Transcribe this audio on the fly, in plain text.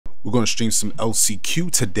We're going to stream some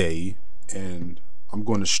LCQ today, and I'm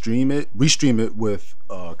going to restream it with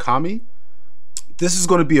Kami. This is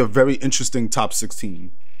going to be a very interesting top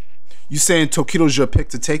 16. You saying Tokido's your pick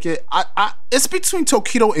to take it? It's between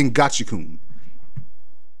Tokido and GACHIKUN.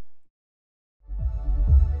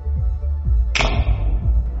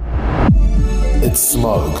 It's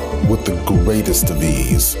SMUG with the greatest of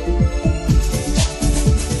ease.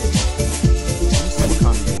 What's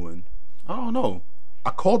Kami doing? I don't know. I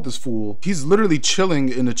called this fool. He's literally chilling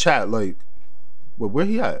in the chat. Like, wait, where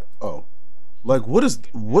he at? Oh, like what is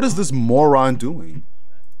this moron doing?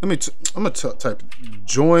 I'm gonna type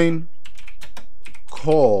join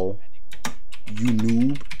call, you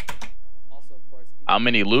noob. How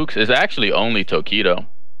many Lukes? It's actually only Tokido.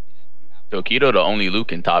 Tokido the only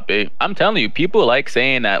Luke in top 8. I'm telling you, people like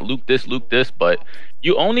saying that Luke this, but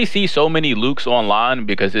you only see so many Lukes online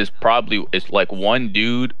because it's like one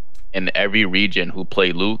dude in every region who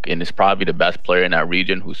play Luke, and it's probably the best player in that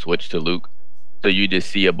region who switched to Luke. So you just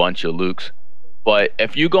see a bunch of Lukes. But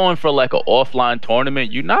if you're going for like an offline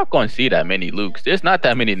tournament, you're not going to see that many Lukes. There's not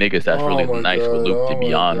that many niggas that's really nice with Luke, to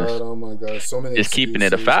be honest. Oh my god, so many just excuses. keeping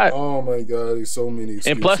it a fact. Oh my god, there's so many excuses.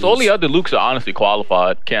 And plus, all the other Lukes are honestly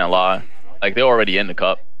qualified. Can't lie. Like, they're already in the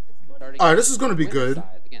cup. Alright, this is going to be good.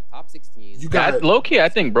 You got low-key, I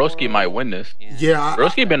think Broski might win this. Yeah.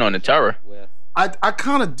 Broski been on the terror. I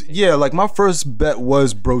kind of, yeah, like my first bet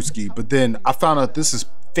was Broski, but then I found out this is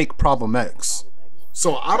fake Problem X.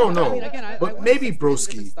 So I don't know, but maybe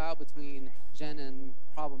Broski.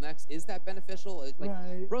 Is that beneficial? Like,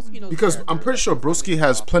 Broski knows, because I'm pretty sure Broski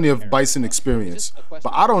has plenty of Bison experience,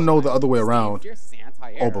 but I don't know the other way around.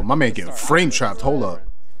 Oh, but my man getting frame trapped. Hold up.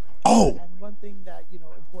 Oh. And one thing that, you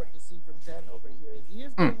know, important to see from ZHEN over here is he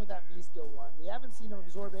is going with that V-skill one. We haven't seen him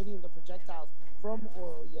absorb any of the projectiles from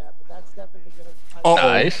Oral yet, but that's definitely going to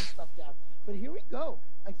nice. Stuff down. But here we go.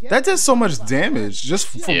 Again, that did so much damage just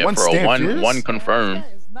for one stand. One confirm.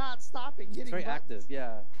 Is not stopping. It's very active,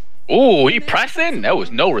 yeah. Ooh, he pressing? There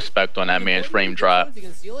was no respect on that man's frame trap.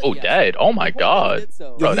 Oh, dead. Oh my god.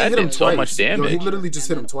 Bro, that did so much damage. Yo, he literally just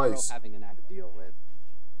hit him twice.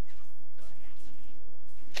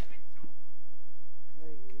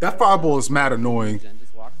 That fireball is mad annoying.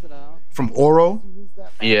 From Oro?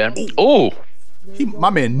 Yeah. Ooh. My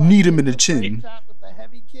man need him in the chin.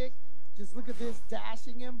 Just look at this,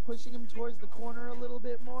 dashing him, pushing him towards the corner a little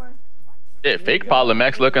bit more. Yeah, fake Problem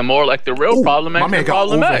X looking more like the real Problem X than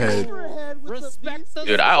Problem X.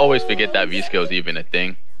 Dude, I always forget that V-skill is even a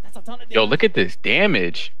thing. Yo, look at this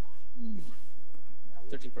damage.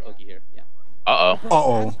 Searching for Oki here. Yeah.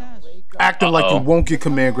 Uh-oh. Acting like you won't get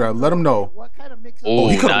command grab. Let him know.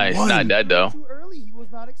 Oh, nice. Not dead, though.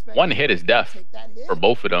 One hit is death for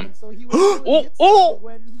both of them.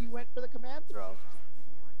 Oh!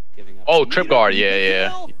 Oh, trip guard.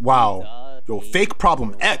 Yeah. Wow. Yo, fake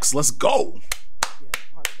Problem X. Let's go.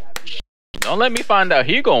 Don't let me find out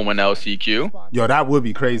he gonna win LCQ. Yo, that would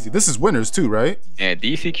be crazy. This is winners, too, right? And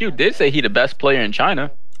DCQ did say he the best player in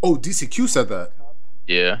China. Oh, DCQ said that.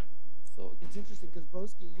 Yeah. So it's interesting because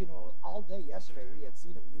Broski, you know, all day yesterday we had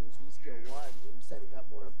seen him use V-skill 1, setting up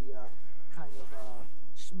more of the kind of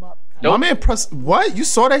shmup. My man pressed what? You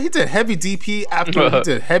saw that he did heavy DP after he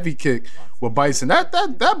did heavy kick with Bison.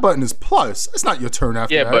 That button is plus. It's not your turn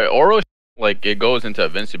after that. Yeah, but Oro, like, it goes into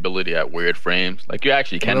invincibility at weird frames. Like, you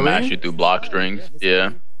actually can mash it through block strings.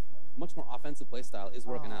 Yeah. Much more offensive playstyle is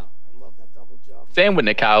working out. I love that double jump. Same with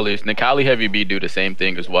Nikali's. Nikali Heavy B do the same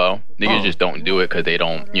thing as well. Niggas just don't do it because they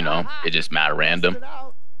don't, you know, it just mad random.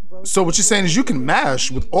 So what you're saying is you can mash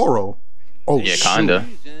with Oro. Oh, yeah, kinda.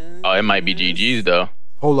 Oh, it might be GG's though.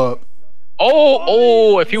 Hold up.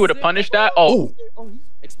 Oh, if he would have punished that. Oh.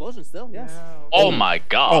 Explosion still, yes. Oh my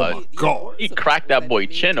god. Oh my god. He cracked that boy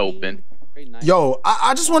chin open. Yo,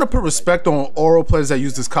 I just want to put respect on Oro players that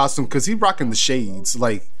use this costume because he rocking the shades,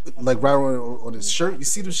 like right on his shirt. You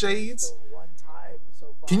see the shades?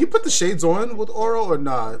 Can you put the shades on with Oro or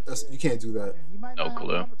nah? You can't do that. No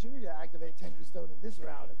clue. Opportunity to activate Tengu Stone in this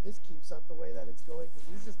round if this keeps up the way that it's going because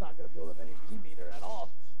he's just not going to build up any V-meter at all.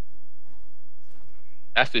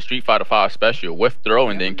 That's the Street Fighter 5 special. Whiff throw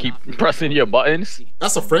and then keep pressing your buttons.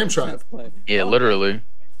 That's a frame trap. Yeah, literally.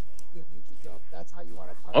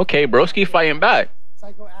 Okay, Broski fighting back.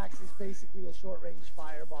 Psycho Axe is basically a short-range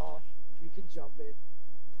fireball. You can jump it.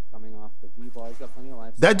 Coming off the V-bar, he's got plenty of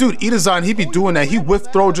life. That dude Itazan, he be doing that. He whiff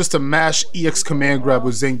throw just to mash EX command grab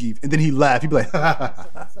with Zangief, and then he laugh. He be like,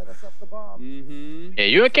 Yeah,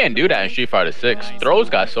 you can't do that in Street Fighter 6. Throws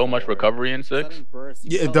got so much recovery in 6.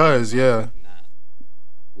 Yeah, it does. Yeah.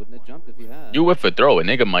 Wouldn't have jumped if he had. You whiff a throw, a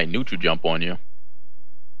nigga might neutral jump on you.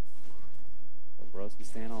 Broski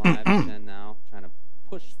staying alive, and now trying to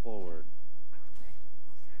push forward.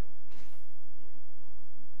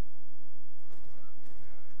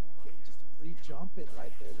 Okay, just free jumping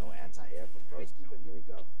right there. No anti-air from Broski, but here we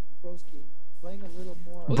go. Broski playing a little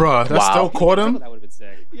more. Bruh, that Wow. still caught him. That would have been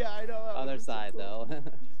sick. Yeah, I know. that Other would've been so side, cool. though.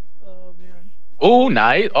 Oh man. Oh,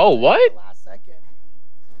 nice. Oh, what? Last second.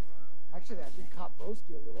 Actually, I think caught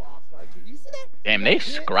Broski a little off guard. You see that? Damn, That they hit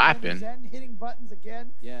and then scrapping. ZHEN hitting buttons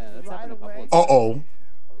again. Yeah, that's Right happened a couple away. of Uh times. oh.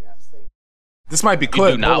 Oh yeah, stay. This might be You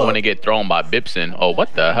clip. do not want to get thrown by BISON. Oh,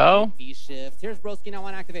 what the hell? B shift. Here's Broski now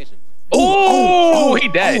on activation. Oh, he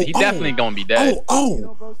dead. He definitely gonna be dead.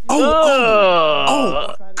 Oh,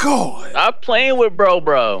 God. Stop playing with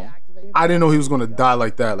bro. I didn't know he was gonna die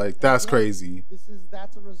like that. Like, that's crazy.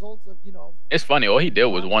 That's a result of, you know. It's funny. All he did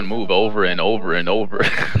was one move over and over and over.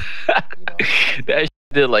 That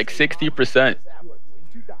did like 60%. You are going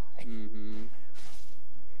to die.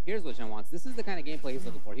 Here's what ZHEN wants. This is the kind of gameplay he's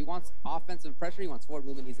looking for. He wants offensive pressure. He wants forward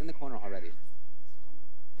movement. He's in the corner already.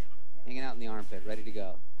 Hanging out in the armpit, ready to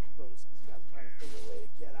go. Broski's got to try to figure a way to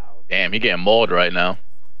get out. Damn, he getting mauled right now.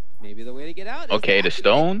 Maybe the way to get out is Okay, to the activate.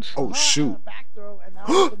 stones. Oh, shoot. Back throw, and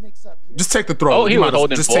now the mix up here. Just take the throw. Oh, he You was might as-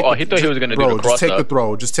 holding just for- take oh, the- he thought he was gonna do bro, the just take the cross-up.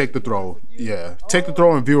 throw. Just take the throw. Yeah. Take the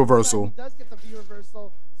throw and view reversal. He does get the V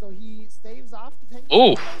reversal, so he staves off the tank.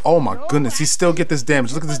 Ooh. Oh my goodness, he still get this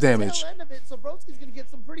damage. Look at this damage. So Broski's gonna get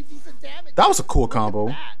some pretty decent damage. That was a cool combo.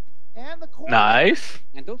 Look at that. And the corner. Nice.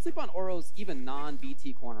 And don't sleep on Oro's even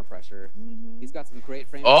non-BT corner pressure. He's got some great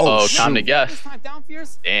frame. Uh-oh, time to guess. This time down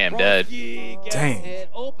fierce. Damn, dead. Broski gets Dang. it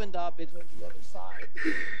opened up. It The other side.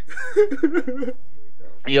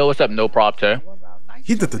 Yo, what's up? No prop there. One round. Nice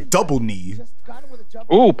He did the jumping. double knee. Just got him with a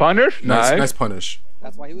jump. Ooh, punish. Nice, Nice. nice punish.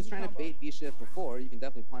 That's why he was trying to bait B shift before. You can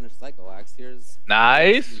definitely punish Psycho Axe. Here's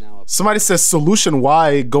Nice. now Somebody says solution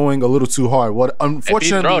Y going a little too hard. What? If he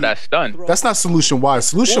Unfortunately, throw, that's stun. that's not solution Y.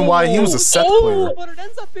 Solution Y, he was a Seth player. But it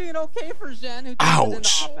ends up being okay for ZHEN, who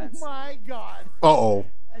Ouch. turns it into Oh offense. my god. Uh-oh.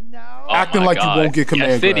 And now. Oh Acting my like God. you won't get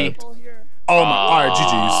command Yes, City. grabbed. Pull here. Oh my, all right,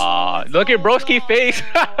 GG's. Ah, look at Broski face.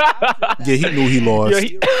 Yeah, he knew he lost. Yeah,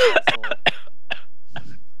 he-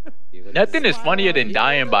 Nothing is funnier than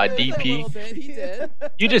dying by DP. He did.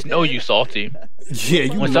 You just know you salty. Yeah,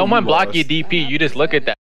 you When know someone he block lost. your DP, you just look at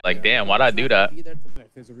that like, damn, why'd I do that?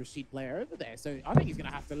 There's a RASHID player over there, so I think he's going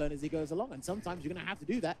to have to learn as he goes along, and sometimes you're going to have to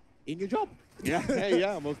do that in your job. Yeah, hey,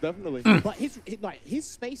 yeah, most definitely. But his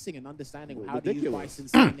spacing and understanding of how to use Ridiculous. Bison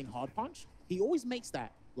standing hard punch, he always makes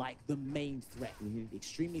that like the main threat.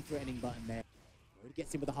 Extremely threatening button there.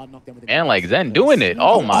 Gets him with a hard knockdown with And like ZHEN doing it.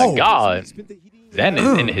 Oh my Oh. God. ZHEN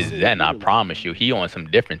is in his ZHEN, I promise you. He on some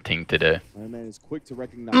different thing today. My man is quick to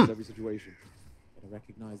recognize every situation. Gotta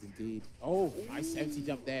recognize indeed. Oh, nice empty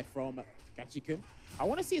jump there from GACHIKUN. I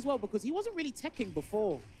want to see as well because he wasn't really teching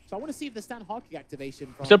before. So I want to see if the stand hard kick activation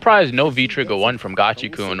from... I'm surprised no V-Trigger 1 from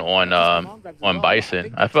GACHIKUN on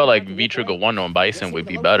Bison. I felt like V-Trigger 1 on Bison would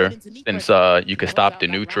be better since you could stop the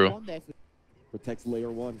neutral. Protects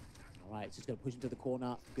layer one. Alright, it's just going to push him to the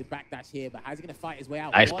corner. Good backdash here, but how's he going to fight his way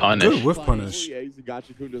out? Nice punish. Good whiff punish. Oh, yeah, he's got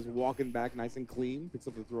GACHIKUN just walking back nice and clean. Picks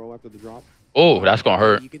up the throw after the drop. Oh, that's gonna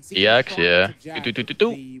hurt. EX, yeah.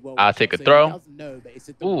 I'll take a throw.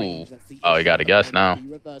 Ooh. Oh, you gotta guess now.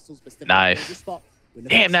 Nice.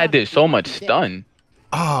 Damn, that did so much stun.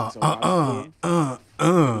 Push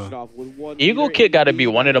it off with one Eagle meter, Kick gotta be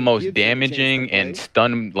and one of the most gives him a chance to damaging play. and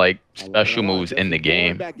stun like special moves in the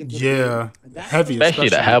game. Yeah, heavy, Especially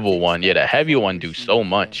the heavy one. Yeah, the heavy one do so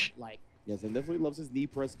much. Yes, and definitely loves his knee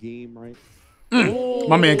press game, right?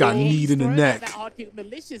 My man got kneed in the neck. That hard kick,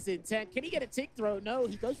 malicious intent. Can he get a tick throw? No,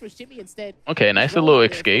 he goes for a shimmy instead. Okay, nice little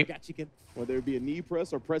escape. Whether it be a knee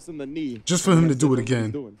press or pressing the knee. Just for him to That's do it definitely what he's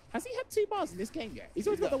again. doing. Has he had 2 bars in this game yet? He's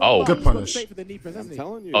always got the Oh. one bar. Good He's gone punish. straight for the knee press, I'm hasn't he?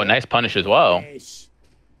 telling you. Oh, nice punish as well. Ish.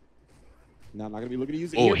 Now, I'm not gonna be looking to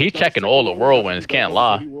use it. Oh, here, he but does checking check all the whirlwind. whirlwinds, He does can't those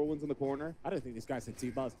lie. heavy whirlwinds in the corner. I don't think this guy's had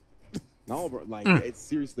 2 bars. No, bro, like it's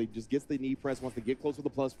seriously just gets the knee press, wants to get close with the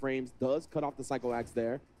plus frames, does cut off the Psycho Axe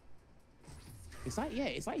there. It's like, yeah,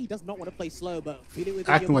 it's like he does not want to play slow, but feel it with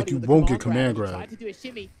Acting your like body you with the won't get command command grab. grab. He tried to do a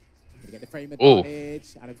shimmy. To get the frame Ooh.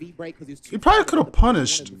 advantage and a V break because he was too He probably tight could have with the position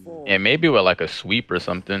punished. he wanted before. Yeah, maybe with like a sweep or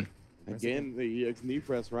something. Again, the EX knee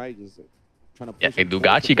press, right? Just trying to Yeah, push hey, him do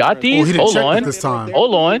forward Gachi to got press. these? Oh, he didn't Hold check on. it this time.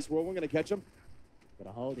 Hold on. We're gonna catch him.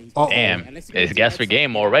 Gotta hold it. Uh-oh. Damn, Unless he it's gets guess the for head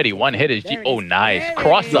game start. already. One hit is G. There it Oh, is. nice. There it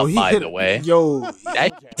Cross is. Yo, up, he by hit. the way. Yo,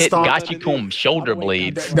 That hit Stop. GACHIKUN shoulder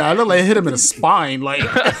blades. nah, I look like hit him in the spine. Like,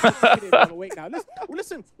 Wait, now,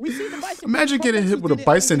 listen, we see the Bison. imagine getting hit with a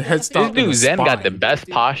Bison head This stop in dude the ZHEN got the spine. best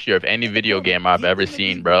posture of any video game I've ever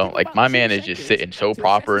seen, bro. Like, my man is just sitting so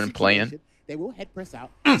proper and playing. They will head press out.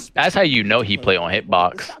 That's how you know he play on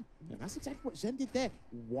hitbox. And that's exactly what ZHEN did there.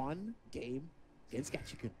 1 game against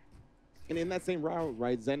GACHIKUN. And in that same round,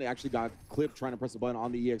 right, ZHEN actually got clipped trying to press a button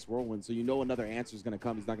on the EX Whirlwind, so you know another answer is going to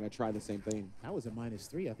come. He's not going to try the same thing. That was a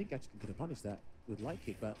 -3. I think GACHIKUN could have punished that with light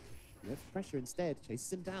kick, but he went for pressure instead.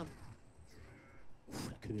 Chases him down. Oof,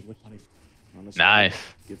 that could have been with punish. Nice.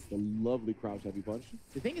 Gets the lovely crouch heavy punch.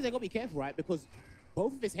 The thing is, they got to be careful, right? Because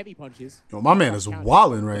both of his heavy punches. Yo, my man is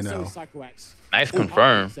wilding right now. Nice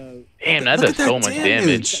confirm. Damn, that does so much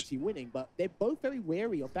damage. Actually winning, but they're both very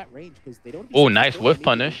wary of that range because they don't. Oh, nice whiff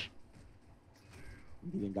punish.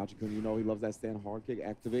 Beating GACHIKUN, you know he loves that stand hard kick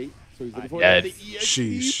activate. So he's looking for Yes. the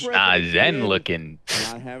EXP Sheesh. press Nah, again. ZHEN looking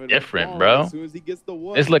Not having different, a bro. as soon as he gets the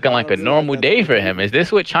one, It's looking like a normal day for him. Is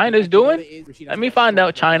this what China's doing? Let me find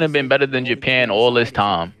out China been better than Japan all this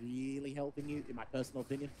time. Really helping you, in my personal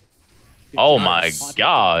opinion. Oh my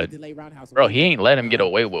God. Bro, he ain't let him get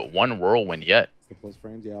away with one whirlwind yet. The plus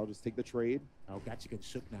frames, yeah, I'll just take the trade. Oh, GACHIKUN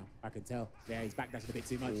shook now. I can tell. Yeah, he's backdashing a bit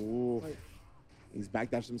too much. Ooh. He's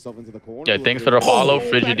backdashed himself into the corner. Yeah, thanks for the follow,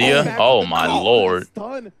 Frigidia. Oh my lord.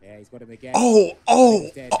 Yeah, he's got him again. Oh.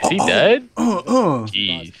 Is he dead?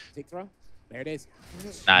 Jeez. Jeez. There it is.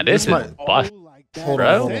 Nah, this is bust. Hold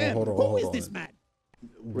Bro. on. Who is this man?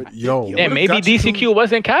 Yo. And maybe DCQ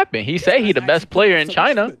wasn't capping. He said he the best player in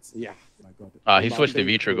China. Yeah. He switched to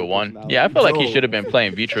V-Trigger 1. Yeah, I feel like he should have been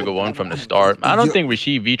playing V-Trigger 1 from the start. I don't think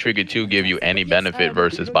Rashid V-Trigger 2 give you any benefit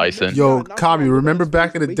versus Bison. Yo, Kami, remember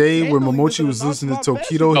back in the day when Momochi was listening to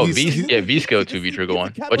Tokido? Oh, V-Skill 2 V-Trigger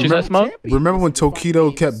 1. What you said, Smug? Remember when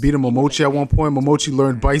Tokido kept beating Momochi at one point? Momochi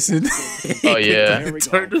learned Bison. Oh, yeah.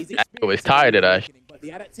 I was tired of that.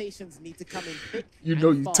 The adaptations need to come in thick. You know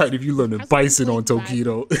you tight if you learning Bison on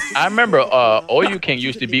Tokido. I remember All You King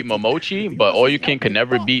used to beat Momochi, but All You King could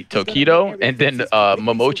never beat Tokido. And then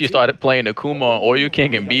Momochi started playing Akuma on All You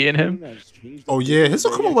King and beating him. Oh yeah, his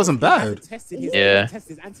Akuma wasn't bad. Yeah.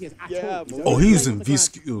 Oh, he was in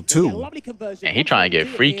V-Skill too. And he trying to get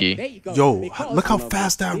freaky. Yo, look how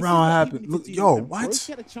fast that round happened. Look, yo, what?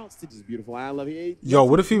 Yo,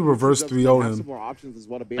 what if he reverse 3-0 him?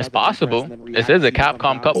 It's possible. This is a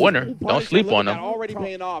Capcom Cup winner. Don't sleep on him.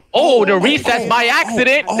 Oh, the reset's by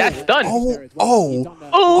accident. That's done. Oh.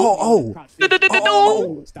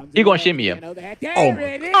 He gonna shimmy him. Oh.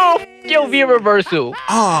 Oh, yo, V reversal.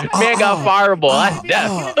 Man got fireball. That's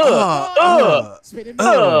death.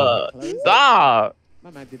 Stop.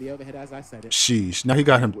 My man did the overhead as I said it. Sheesh. Now he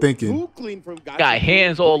got him thinking. Got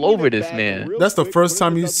hands all over this man. That's the first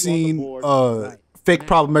time you've seen fake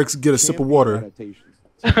Problem X get a sip of water.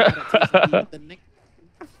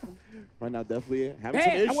 Right now, definitely having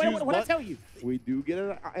some issues. What I tell you? We do get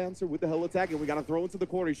an answer with the hell attack, and we got to throw into the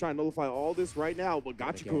corner. He's trying to nullify all this right now, but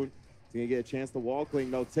GACHIKUN is going to get a chance to wall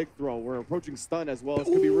cling. No tick throw. We're approaching stun as well. This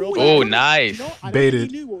could be real. Oh, nice.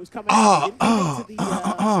 Baited. This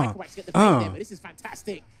is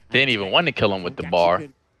fantastic. Didn't even want to kill him with the bar.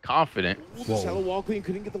 Confident. Shallow wall clean,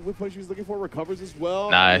 couldn't get the whip punch he was looking for. Recovers as well.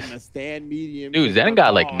 Nice. And a stand medium. Dude, ZHEN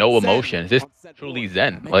got like no emotions. This is truly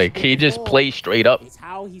ZHEN. Like he just plays straight up.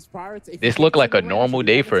 This looked like a normal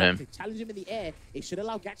day for him. Challenge him in the air. It should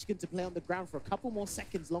allow GACHIKUN to play on the ground for a couple more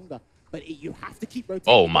seconds longer. But you have to keep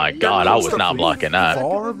rotating. Oh my God, I was not blocking that.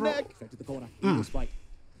 To the corner. Oh,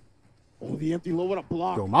 the empty low, what a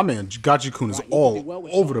block. Yo, my man GACHIKUN is all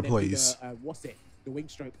over the place. What's it? The wing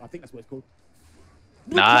stroke. I think that's what it's called.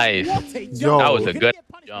 Nice. Yo. That was a good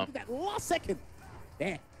jump. That last second.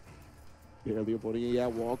 There. Barely avoiding it, yeah,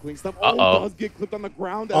 wall cling stuff. Uh-oh. Does get clipped on the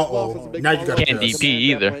ground as well. So it's a big Now you got follow-up. Can't DP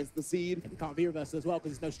either. Plants the seed. And he can't be reversal as well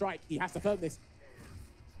because there's no strike. He has to firm this.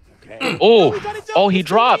 Oh, he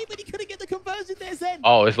dropped. But he couldn't get the conversion there, ZHEN.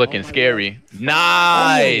 Oh, it's looking scary.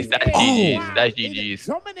 Nice. That's GG's. That's GG's.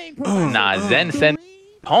 Nah, ZHEN sent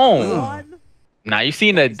home. Nah, you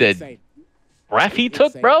seen the breath he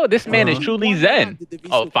took, bro? This man is truly ZHEN.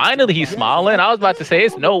 Oh, finally he's smiling. I was about to say,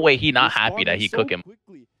 it's no way he not happy that he cooked him.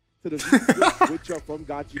 Yo,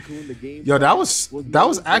 that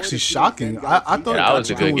was actually shocking. I thought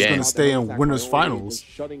GACHIKUN was gonna stay in winners finals.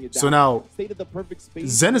 So now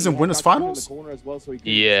ZHEN is in winners finals?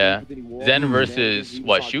 Yeah. ZHEN versus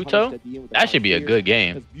what, Shuto? That should be a good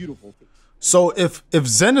game. So if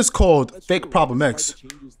ZHEN is called Fake Problem X,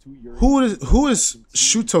 who is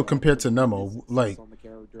Shuto compared to Nemo? Like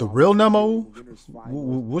the real Nemo?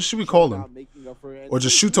 What should we call him? Or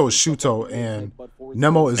just Shuto is Shuto and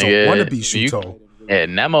Nemo is a wannabe Shuto? Yeah,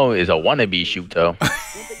 Nemo is a wannabe Shuto.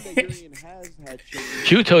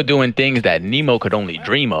 Shuto doing things that Nemo could only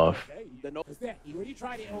dream of. He already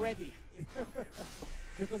tried it already.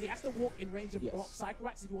 Because he has to walk in range of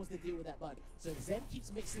Psycho-Rats if he wants to deal with that bud. So if ZHEN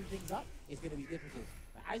keeps mixing things up, it's going to be difficult.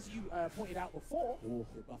 But as you pointed out before,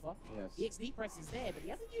 buffer, EXT press is there, but he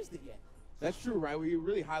hasn't used it yet. That's true, right? We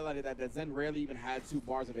really highlighted that ZHEN rarely even had 2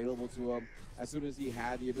 bars available to him. As soon as he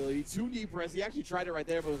had the ability to knee press, he actually tried it right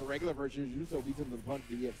there, but it was a regular version. Shuto beats him to the punch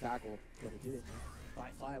to get tackle.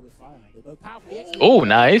 Fight fire with fire. They're both powerful. Oh,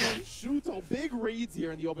 nice. Shuto, big reads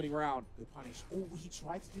here in the opening round. Good punish. Oh, he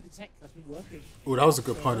tried to do the tech. That's been working. Oh, that was a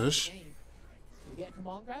good punish. He get a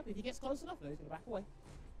command grab. If he gets close enough, he's going to back away.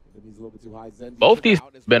 He's a little bit too high. ZHEN Both these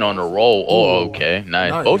been on a roll. Oh, okay,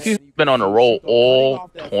 nice. Both these been on a roll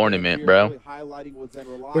all tournament, bro.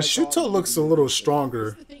 But Shuto looks a little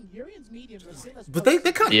stronger. But they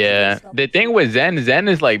kind of... Yeah, the thing with ZHEN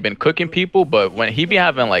is like been cooking people, but when he be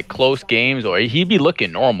having like close games or he be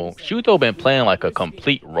looking normal, Shuto been playing like a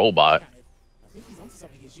complete robot.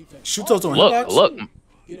 Shuto's on hitbox? Look.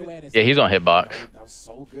 Yeah, he's on hitbox. That was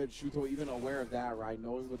so good. Shuto even aware of that, right?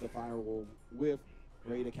 Knowing what the fire will whip.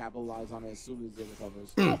 Ready to capitalize on it as soon as it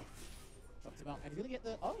recovers.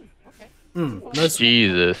 Nice.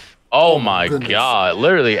 Jesus. Oh my God.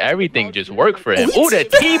 Literally everything just worked for him. Oh, the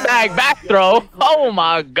teabag back throw. Oh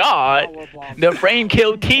my God. The frame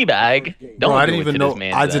kill teabag. Bro, I didn't even know.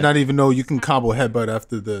 I did not even know you can combo headbutt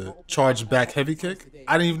after the charge back heavy kick.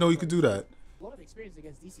 I didn't even know you could do that.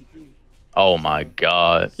 Oh my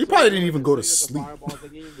God. He probably didn't even go to sleep.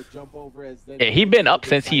 Yeah, he been up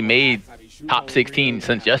since he made top 16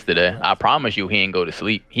 since yesterday. I promise you he ain't go to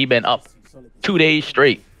sleep. He been up 2 days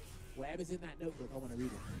straight.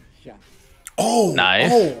 Oh, nice.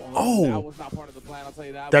 Oh.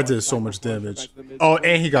 That did so much damage. Oh,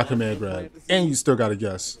 and he got command grab. And you still got to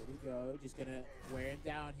guess.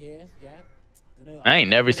 I ain't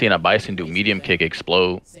never seen a Bison do medium kick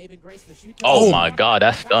explode. Oh my God,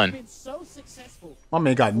 that's done. My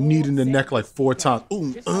man got kneed in the neck like 4 times.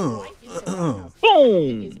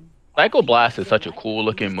 Boom! Psycho Blast is such a cool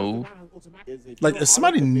looking move. Like if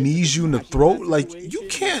somebody knees you in the throat, like you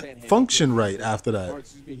can't function right after that.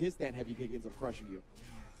 You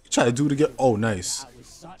try to do it again. Oh, nice.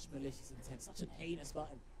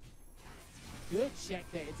 Good check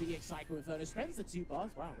there into the Excitement Inferno. Spends the 2 bars.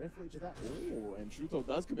 Wow, ready for each of that. Oh, and Shuto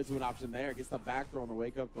does commit to an option there. Gets the back throw on the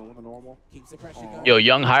wake up, throwing the normal. Keeps the pressure going. Yo,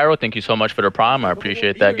 Young Hyro, thank you so much for the prime. I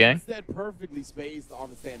appreciate that, gang. Instead, perfectly spaced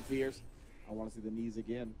on the stand fierce. I want to see the knees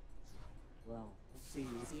again. Well, let's see.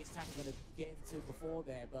 Is the attack going to get into before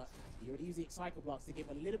there? But he already used the Excitement blocks to give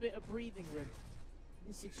a little bit of breathing room.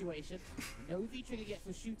 This situation, no V-trigger yet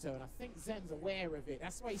for Shuto, and I think ZHEN's aware of it.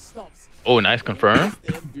 That's why he stops. Oh, nice confirm.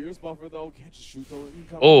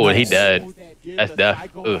 Oh, he dead. That's death.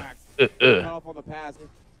 There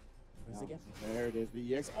it is,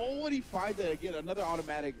 the EX. Oh, and he finds it again. Another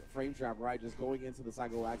automatic frame trap, right? Just going into the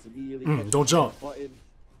cycle axe immediately. Don't jump.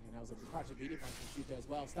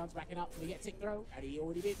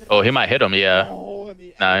 Oh, he might hit him, yeah.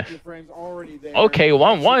 Nice. Okay,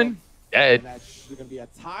 1-1. Dead.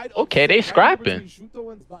 Okay, they scrapping.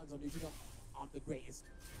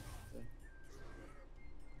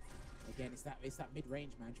 Again, it's that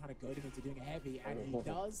mid-range man trying to goad him into doing a heavy, and he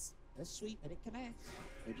does a sweep, and it connects.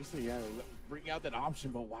 Interesting, yeah. Bring out that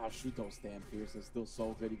option, but wow, Shuto's stand fierce is still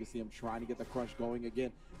so good. You can see him trying to get the crush going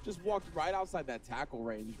again. Just walked right outside that tackle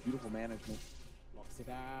range. Beautiful management. Locks it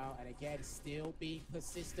out, and again, still being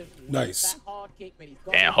persistent. Nice.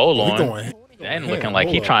 And hold on. And looking like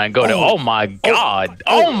he trying to go to. Oh my God.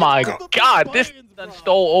 Oh my God. This done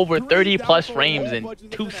stole over 30 plus frames in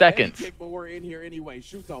 2 seconds. But we're in here anyway.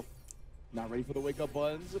 Shuto not ready for the wake up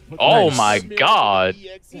buttons. Oh my God.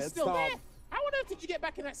 He's still there. How on earth did you get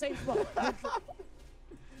back in that same spot?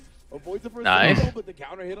 Nice.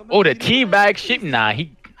 Oh, the teabag shit. Nah,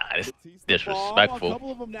 it's disrespectful.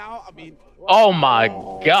 Oh my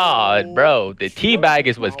God, bro. The teabag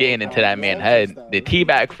is what's getting into that man's head. The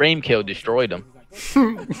teabag frame kill destroyed him.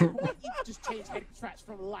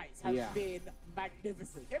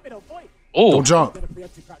 Oh, don't jump.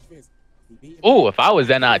 Oh, if I was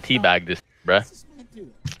then I'd teabag this, bruh.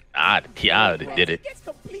 I would have did it.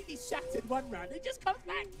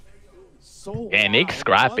 And they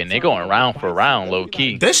scrapping. They going round for round, low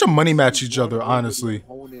key. They should money match each other, honestly.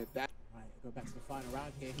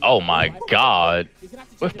 Oh my God.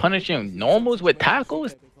 With punishing normals with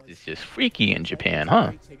tackles? It's just freaky in Japan,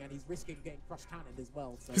 huh?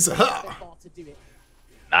 He's a ha.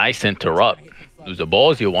 Nice interrupt. It was a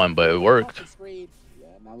ballsy one, but it worked.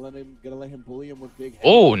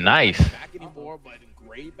 Oh, nice.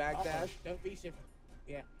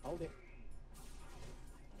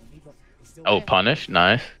 Oh, punish.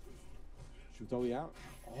 Nice.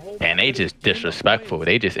 And they just disrespectful.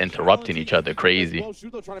 They just interrupting each other crazy.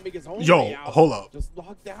 Yo, hold up.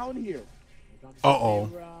 Uh-oh.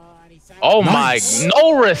 Oh my,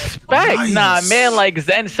 no respect. Nice. Nah, man, like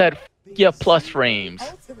ZHEN said, Yeah, plus frames.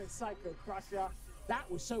 Ultimate Psycho Crusher. That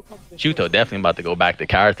was so confident. Shuto definitely about to go back to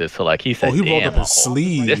characters. So like he said, Oh, he rolled damn, up his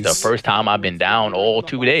sleeves. this the first time I've been down all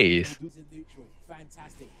 2 days.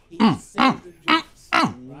 Fantastic. He's seldom drops,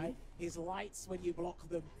 right? His lights when you block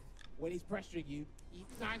them, when he's pressuring you,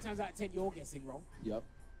 9 times out of 10 you're guessing wrong. Yep.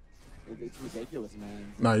 It's ridiculous,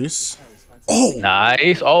 man. Nice. Oh,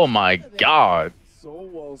 Nice. Oh my god. So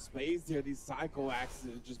well spaced here. These Psycho axes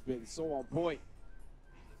have just been so on point.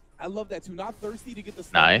 I love that too. Not thirsty to get the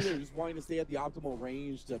sniper, Nice. just wanting to stay at the optimal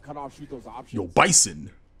range to cut off Shuto's options. yo,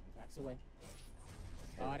 Bison. Backs away.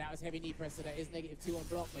 Oh, that was heavy knee press, so that is -2 on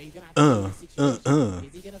block, but he's gonna have to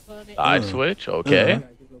Is he gonna firm it? Side switch. Okay.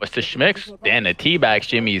 What's the schmicks? Damn, the teabag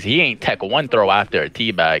shimmies. He ain't tech 1 throw after a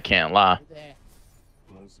teabag. Can't lie.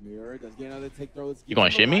 Close mirror. Does get another take throw. Let's You keep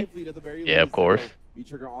going him shimmy? lively at the very Yeah, of least. course.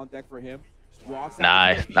 V-trigger on deck for him. Walks out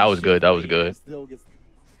Nice. the That was good. That was V good. Still gets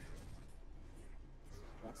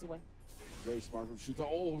Backs away. very smart from Shuto.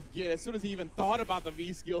 Oh, yeah. As soon as he even thought about the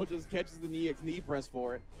V skill, just catches the knee press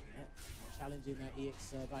for it. Challenging that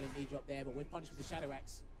EX guiding knee drop there, but when punished with the Shadow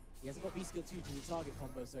Axe, he hasn't got B skill 2 to the target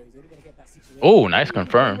combo, so he's only going to get that situation. Oh, nice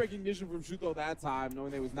confirm. Recognition from Shuto that time,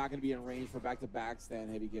 knowing that he was not going to be in range for back-to-back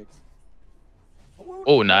stand heavy kicks.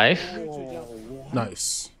 Oh, nice.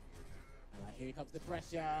 Nice. Alright, here comes the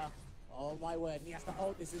pressure. Oh my word, he has to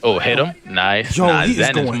hold this. Oh, hit him. Nice. Yo, Nah, he is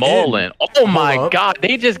Zen is going mauling. in. Oh my Hold up. god.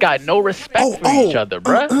 They just got no respect for each other,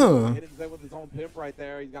 bruh. Hitting Zen with his own pimp right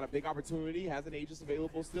there. He's got a big opportunity. Has an Aegis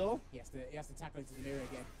available still. He has to tackle into the mirror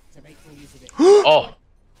again to make full use of it. Oh.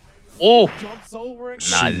 Oh. Jumps over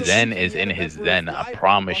and Nah, shoots Zen him is in the his head zen. for his I life.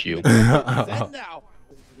 promise you. Zen now.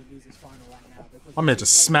 My man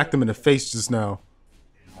just smacked him in the face just now.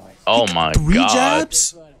 Oh my 3 god.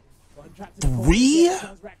 jabs? 3?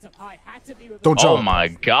 Don't Oh jump. my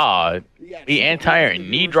god. The entire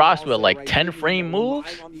knee drops with like 10 frame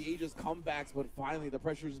moves? On the Aegis comebacks, but finally the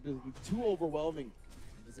pressure has been too overwhelming.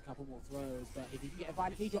 There's a couple more throws, but if he can get a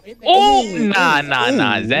violent knee drop in there. Oh,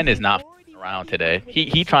 nah. Zen is not around today.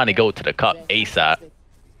 He trying to go to the cup ASAP.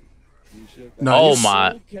 Oh Nice.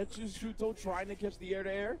 my. Catches Shuto trying to catch the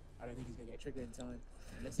air-to-air. I don't think he's going to get triggered in time.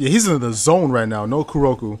 Yeah, he's in the zone right now. No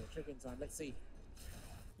Kuroku. Trigger in time. Let's see.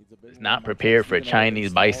 He's not prepared for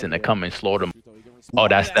Chinese Bison to come and slaughter him. Oh,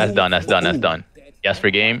 that's done. That's done. Yes for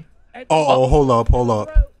game. Uh-oh, hold up.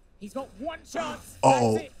 He's got 1 chance.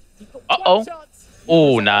 Uh-oh. That's it. He's got Uh-oh. 1 chance.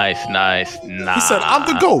 Oh, nice. Nah. He said, I'm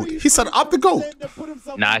the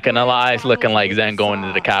GOAT. Not gonna lie, it's looking like Zen going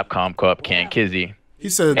to the Capcom Cup. Can't kizzy. He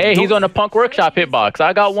said, Hey, he's "Don't-" on the Punk Workshop hitbox.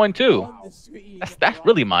 I got one too. That's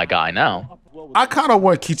really my guy now. I kind of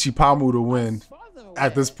want Kichipamu to win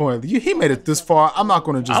at this point. He made it this far. I'm not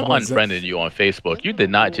going to just I'm want Zen. unfriended you on Facebook. You did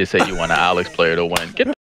not just say you want an Alex player to win. Get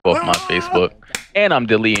the off my Facebook. And I'm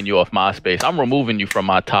deleting you off MySpace. I'm removing you from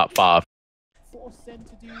my top 5.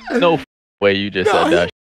 No way you just said that.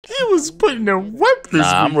 He was putting in work this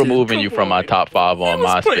Nah, I'm weekend. removing you from my top 5 on He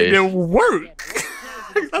was putting MySpace. in work.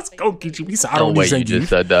 Let's go, Kichi. He said, I No don't way need you just Zangief.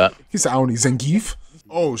 said that. He said, I don't need Zangief.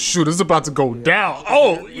 Oh, shoot. It's about to go down.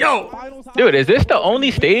 Oh, yo. Dude, is this the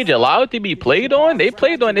only stage allowed to be played on? They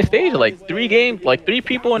played on this stage like 3 games, like 3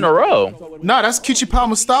 people in a row. Nah, that's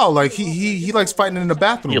Kichipamu style. Like, he likes fighting in the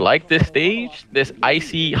bathroom. You like this stage? This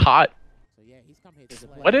icy hot.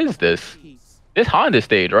 What is this? This Honda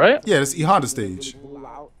stage, right? Yeah, this E-Honda stage.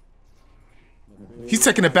 He's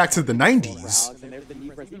taking it back to the 90s.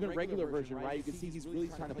 Even regular version, right? You can see he's really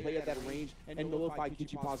trying to play at that range and nullify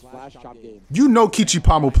Kichipa's flash chop game. You know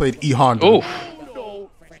Kichipamu played E-Honda. Ooh. That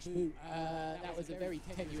was a very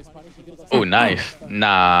tenuous punish. He could've got Oh, nice.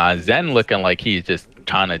 Nah, Zen looking like he's just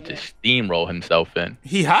trying to just steamroll himself in.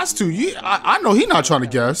 He has to. I know he's not trying to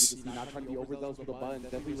guess. He's not trying to be overzealous with the button.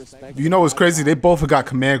 Definitely respect. You know what's crazy? They both have got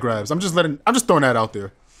command grabs. I'm just throwing that out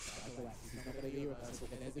there.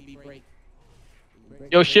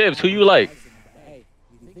 Yo, Shivs, who you like?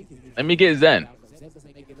 Let me get Zen.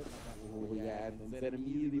 Oh, yeah, and then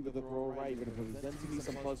immediately with the throw right, you're going to present to me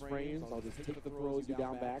some plus frames. I'll just take the throws, you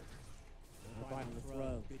down back.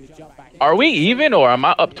 Are we even or am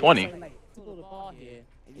I up 20? And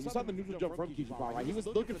you saw the neutral jump from Kichipa, right? He was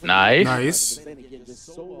looking for Nice. Nice. But then again, just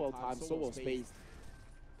so well timed, so well spaced.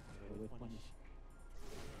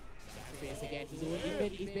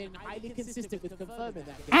 He's been highly consistent with confirming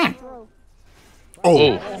that.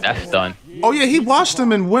 Oh, that's done. Oh, yeah, he watched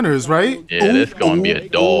him in winners, right? Yeah, this gonna be a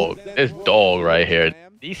dog. This dog right here.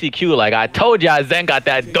 DCQ, like I told y'all, Zen got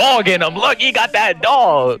that dog in him. Look, he got that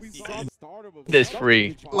dog. This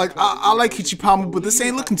free. Like, I like Kichipamu, but this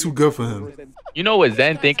ain't looking too good for him. You know what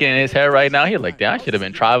Zen thinking in his head right now? He's like, damn, I should have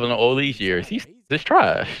been traveling all these years. He's This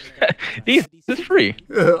trash. This is free.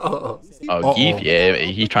 Oh, Geef, yeah,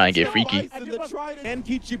 he's trying to get freaky. And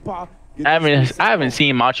KICHIPA. I haven't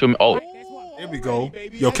seen Macho. Oh, There we go.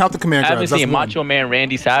 Yo, count the command I haven't grabs. That's seen one. Macho Man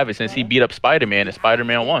Randy Savage since he beat up Spider-Man and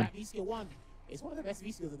Spider-Man 1. It's one of the best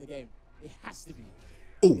V skills in the game. It has to be.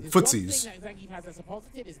 Ooh, There's one footsies. thing that Zangief has as a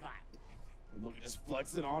positive is that. Look at this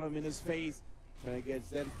flexing on him in his face. Trying to get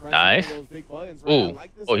Zen Nice. those big buttons, Ooh. I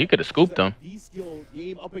like this Oh, he could have scooped him. V-skill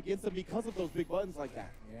game up against him because of those big buttons like that.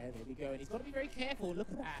 Yeah, there we go. And he's got to be very careful. Look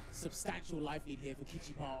at that substantial life lead here for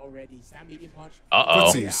KICHIPA already. Stand medium punch.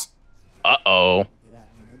 Uh-oh. Footsies. Uh-oh. Look at that,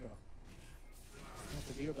 remember. That's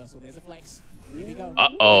the V reversal. There's a flex. Here we go.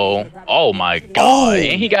 Uh-oh. Oh, my God.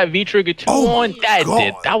 And he got V-Trigger 2 Oh on. my That God.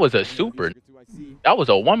 did. That was a super. That was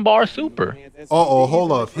a one-bar super. Uh-oh,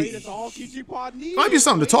 hold up. Might be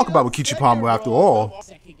something to talk about with KICHIPA after all.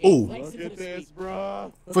 Ooh. Look at this,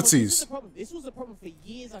 bro. Footsies. This was a problem for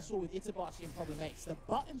years I saw with Itabashi and Problem X. The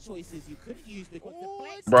button choices you couldn't use because the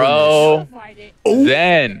flex. Bro.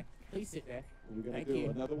 Then. Please sit there. We're gonna Thank do you.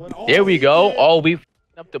 another one. There we go. Oh, we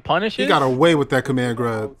up the punishes. He got away with that command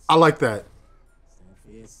grab. I like that.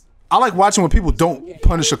 I like watching when people don't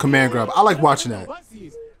punish a command grab. I like watching that.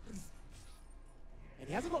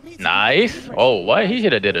 Nice. Oh, what? He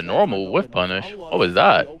should have did a normal whiff punish. What was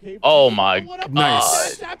that? Oh my God.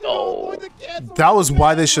 Nice. Oh. That was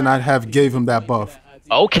why they should not have gave him that buff.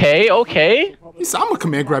 Okay, okay. He said, I'm gonna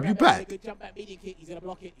command grab you back. Good jump back medium kick. He's gonna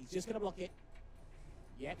block it. He's just gonna block it.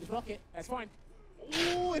 Yeah, just block it. That's fine.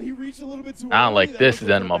 Ooh, and he reached a little bit too I don't like early. this That was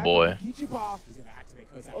then, the my back boy. of KICHIPA. He's gonna activate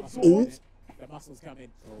because that muscle. Ooh. The muscle's coming.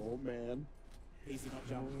 Oh, man. Please do not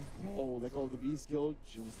jump. Oh, they called the V skill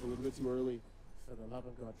just a little bit too early. For the love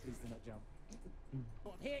of God, please do not jump.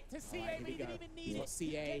 Hit to CA, but he didn't even need it.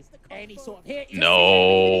 CA, any sort of hit.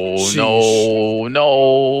 No, Sheesh. no,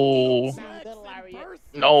 no.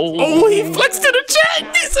 No. Oh, he flexed to the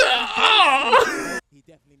chat. He said, ah.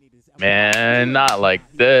 Man, not like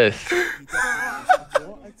this.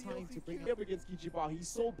 What a time to bring up against KICHIPA. He's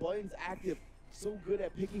so buttons active, so good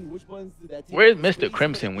at picking which buttons did that take. Where's Mr.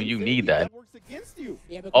 Crimson when you need that? works against you.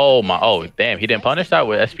 Oh my. Oh, damn. He didn't punish that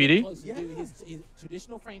with SPD?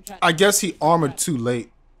 I guess he armored too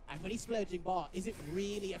late. And when he's splurging bar, is it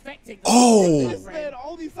really affecting? Oh. Man,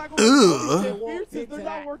 all these cycles Ugh. they're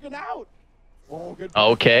not working out. Oh, good.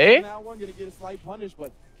 Okay. Now one gonna get a slight punish, but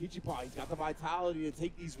KICHIPA, he's got the vitality to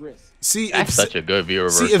take these risks. See, That's if, such a good view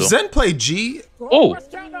reversal. see, if Zen played G, Oh.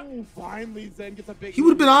 Ooh, finally Zen gets a big. He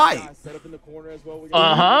would've been aight. Set up in the corner as well.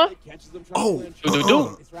 Uh-huh. Catches him, Oh.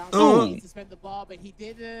 Do.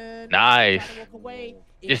 Nice.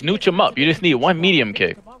 Just nooch him up. You just need one medium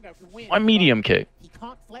kick. One medium kick. He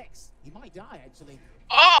can't flex. He might die actually.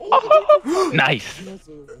 Oh. Nice.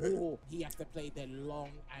 He has to play the long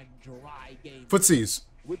and dry game. footsies.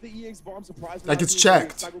 With the EX bomb, surprise. Like it's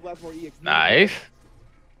checked. Nice.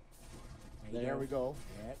 There we go.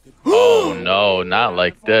 Yeah, good Oh no, not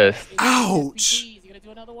like this. Ouch. He's gonna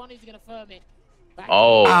do another one. He's gonna firm it. Back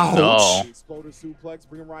Oh Ouch. no. Exploder suplex,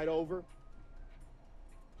 bring him right over.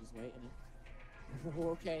 Just waiting.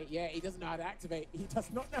 Okay, yeah, he doesn't know how to activate. He does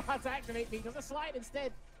not know how to activate, but he does a slide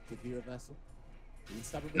instead. Good view reversal. He's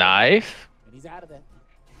stubborn with it, Nice. and he's out of there.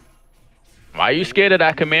 Why are you scared of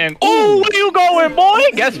that command? Oh, where you going, boy?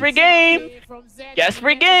 Guess free game. Guess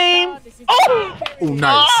free game. Oh. Oh,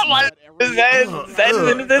 nice. Oh, my Zen.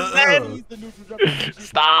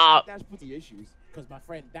 Stop. Because my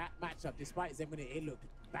friend, that matchup, despite Zen winning, it looked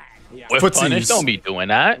bad. Yeah. With Footsies. punish, don't be doing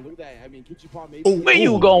that. Look at that. I mean, KICHIPA maybe. Oh, Where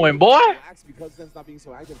you going, boy? Because Zen's not being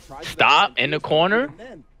so active. Tries to- Stop in the corner. And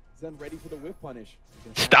then Zen ready for the whip punish.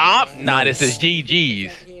 Stop. Nah, this is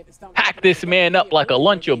GG's. Pack this man up like a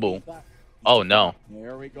Lunchable. Oh no.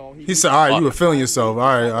 There we go. He said, all right, you were feeling yourself.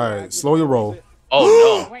 All right. Slow your roll.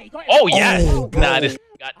 Oh no. Oh yes. Oh, bro. Nah, this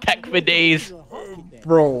got tech for days.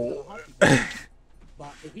 Bro. But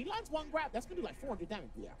if he lands one grab, that's gonna do like 400 damage.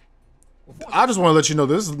 Yeah. I just want to let you know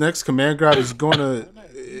this next command grab is going to,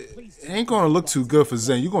 it ain't going to look too good for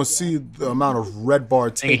Zen. You're going to see the amount of red bar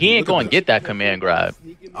take. He ain't going to get that command grab.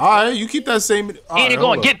 All right, you keep that same. He ain't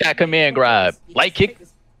going to get that command grab. Light kick.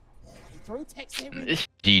 It's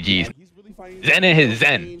GG's. Zen and his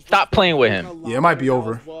Zen. Stop playing with him. Yeah, it might be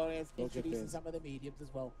over. Introducing some of the mediums as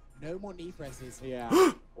well. No more knee presses. Yeah.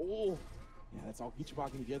 Oh. Yeah, that's all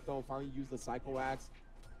KICHIPA can get though. Finally use the Psycho Axe.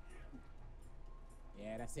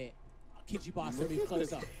 Yeah, that's it. KICHIPA has to move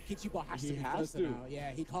closer. KICHIPA has to move closer now.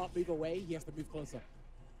 Yeah, he can't move away. He has to move closer.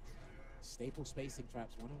 Staple spacing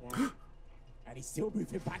traps, 1-on-1. And he's still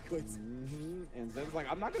moving backwards. And Zen's like,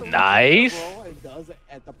 I'm not gonna Nice. bro, and does it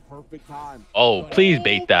at the perfect time. Oh, please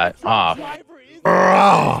bait that. Ah.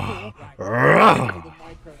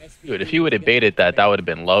 Dude, if he would have baited that, that would have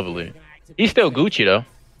been lovely. He's still Gucci though.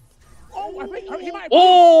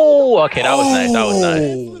 Oh, okay, that was nice. That was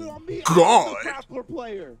nice. God.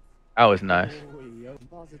 That was nice.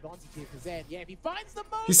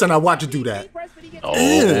 He said, "I want to do that."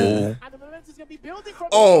 Oh.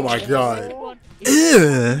 Oh my God.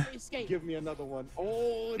 Ew. Give me another one.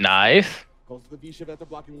 Oh, Nice. goes to the V shift after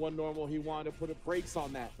blocking one normal. He wanted to put a brakes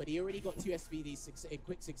on that. But he already got 2 SVDs in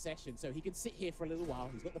quick succession, so he can sit here for a little while.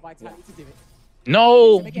 He's got the vitality to do it.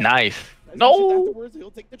 No. Nice. No. Afterwards,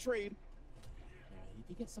 he'll take the trade.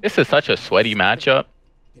 This is such a sweaty matchup.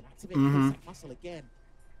 Mm-hmm. Muscle again.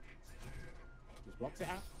 Just blocks it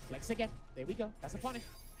out. Flex again. There we go. That's a punish.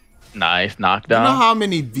 Nice You know knockdown. how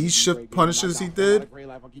many V-shift punishes he did?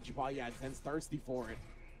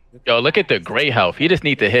 Yo, look at the gray health. He just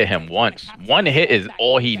need to hit him once. One hit is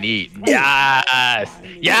all he needs. Yes.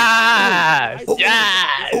 Yes.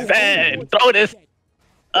 Yes. Ben, throw this.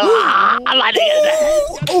 My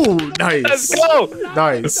nigga. Oh, nice. Let's go.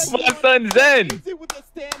 Nice. My son Zen.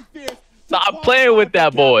 Stop playing with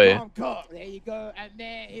that boy. There you go. And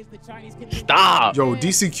there is the Chinese Stop. Yo,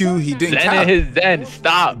 DCQ, he didn't Zen cap. and his Zen.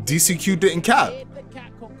 Stop. DCQ didn't cap. in the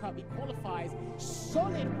Capcom Cup. He qualifies.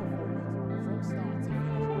 Solid performance from start to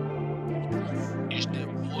finish. Very close. It's the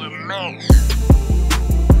boy, man.